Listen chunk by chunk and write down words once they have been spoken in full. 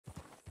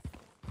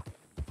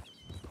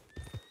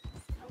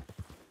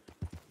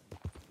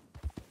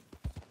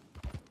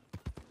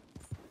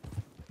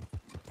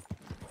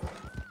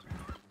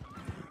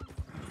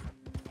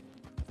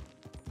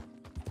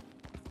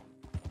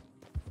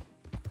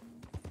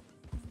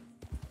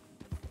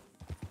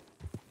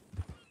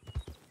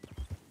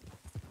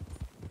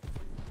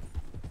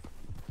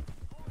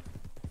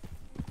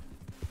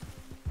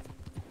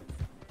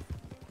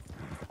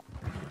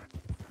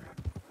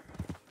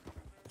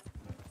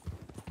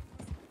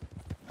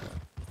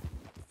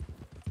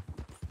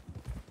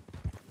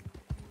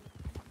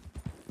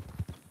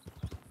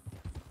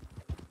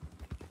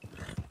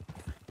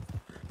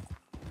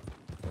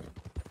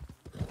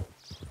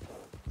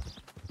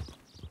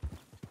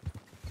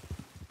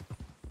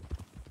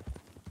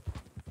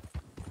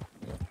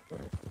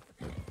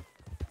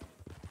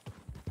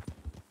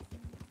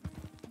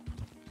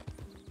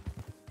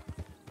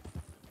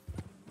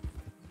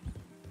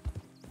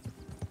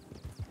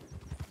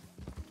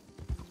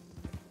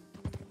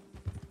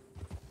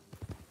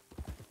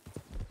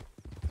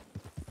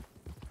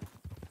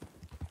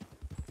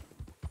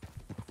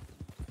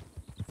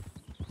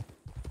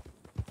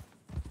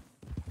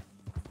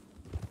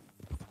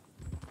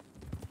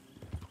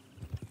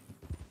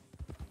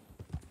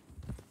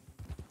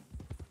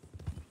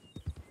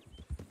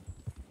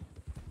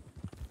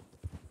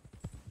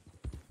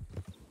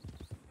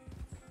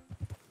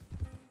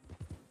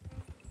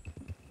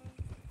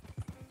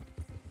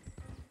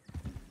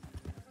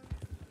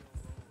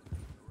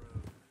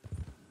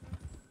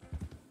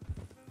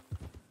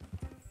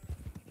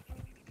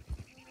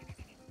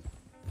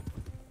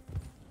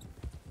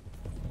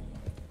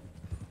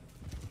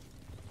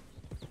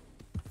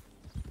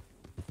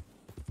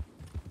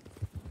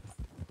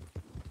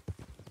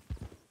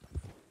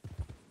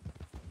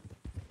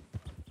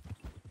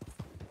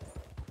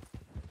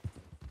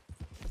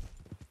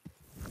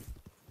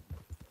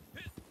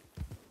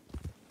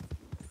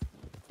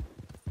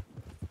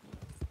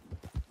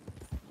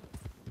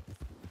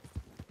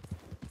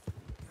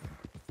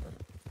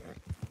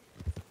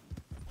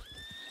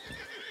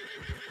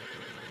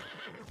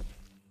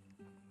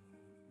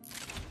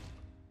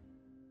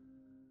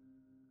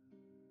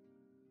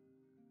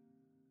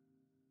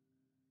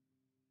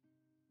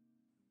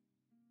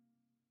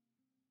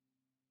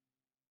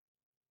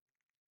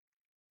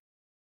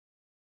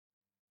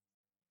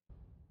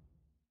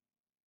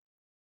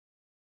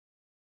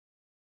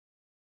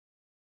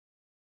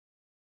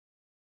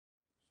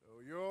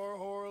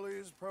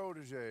his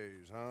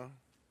proteges, huh?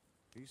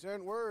 He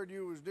sent word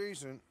you was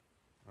decent.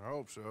 I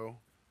hope so.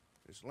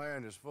 This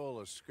land is full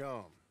of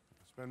scum.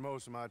 I spend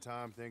most of my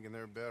time thinking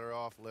they're better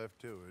off left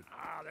to it.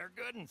 Ah, they're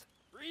good uns.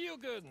 Real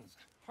good uns.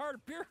 Hard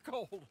of pure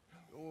cold.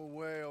 Go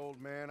away, old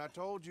man. I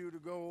told you to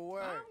go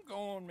away. I'm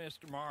going,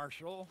 Mr.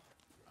 Marshal.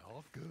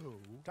 I'll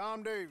go.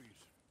 Tom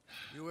Davies,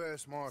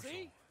 U.S. Marshal.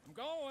 See? I'm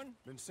going.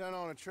 Been sent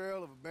on a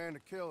trail of a band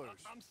of killers.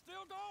 I'm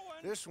still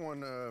going. This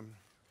one,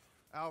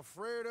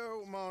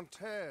 Alfredo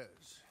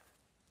Montez.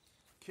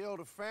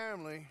 Killed a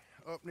family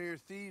up near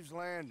Thieves'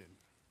 Landing.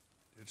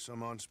 Did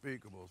some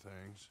unspeakable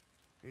things.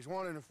 He's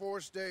wanted in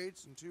 4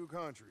 states and 2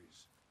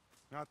 countries.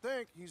 And I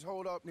think he's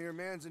holed up near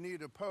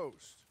Manzanita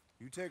Post.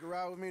 You take a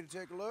ride with me to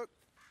take a look?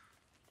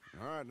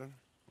 All right, then.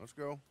 Let's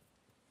go.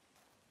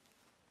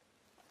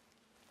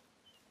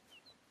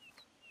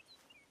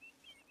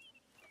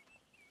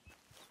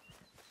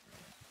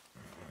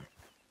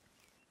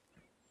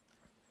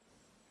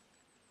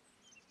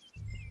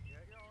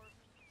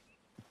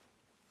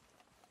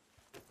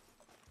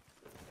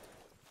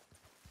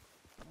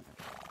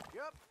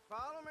 Yep,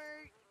 follow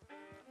me.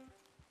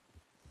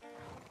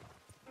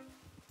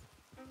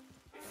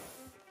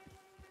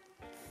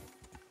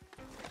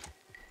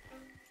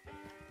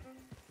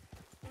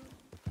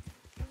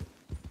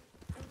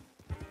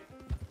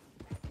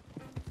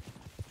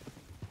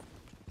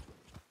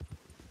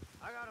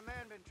 I got a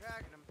man been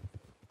tracking him.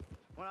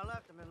 When I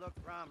left him, it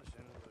looked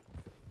promising, but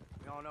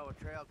you all know a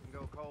trail can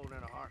go cold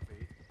in a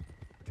heartbeat.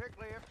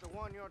 Particularly if the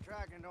one you're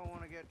tracking don't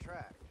want to get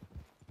tracked.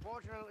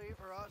 Fortunately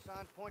for us,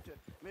 signs point to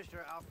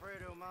Mr.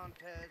 Alfredo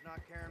Montez not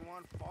caring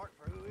one fart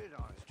for who is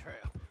on his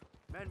trail.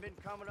 Men been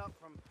coming up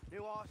from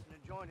New Austin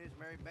to join his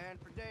merry band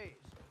for days.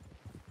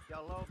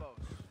 Del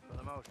Lobos, for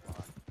the most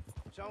part.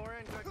 So we're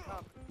in good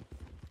company.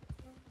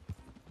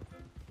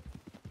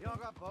 Y'all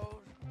got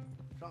bows?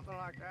 Something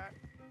like that?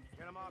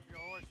 Get them off your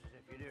horses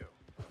if you do.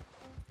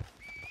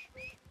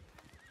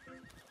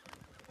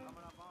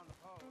 Coming up on the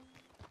post.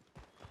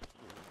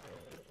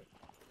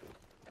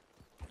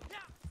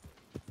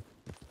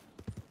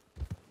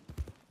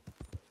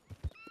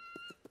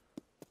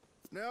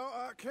 Now,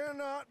 I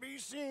cannot be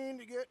seen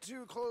to get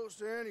too close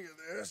to any of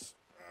this.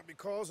 I'd be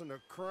causing a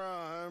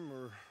crime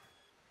or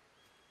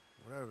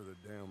whatever the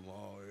damn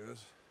law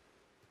is.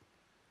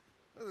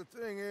 The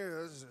thing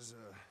is,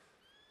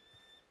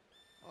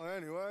 well,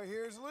 anyway,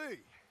 here's Lee,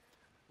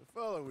 the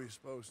fellow we're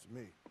supposed to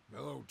meet.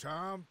 Hello,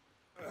 Tom.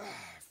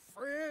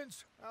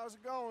 Friends? How's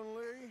it going,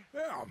 Lee?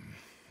 Yeah,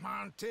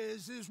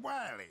 Montez is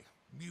wily.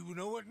 You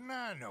know it and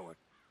I know it.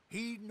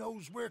 He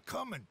knows we're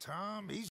coming, Tom. He's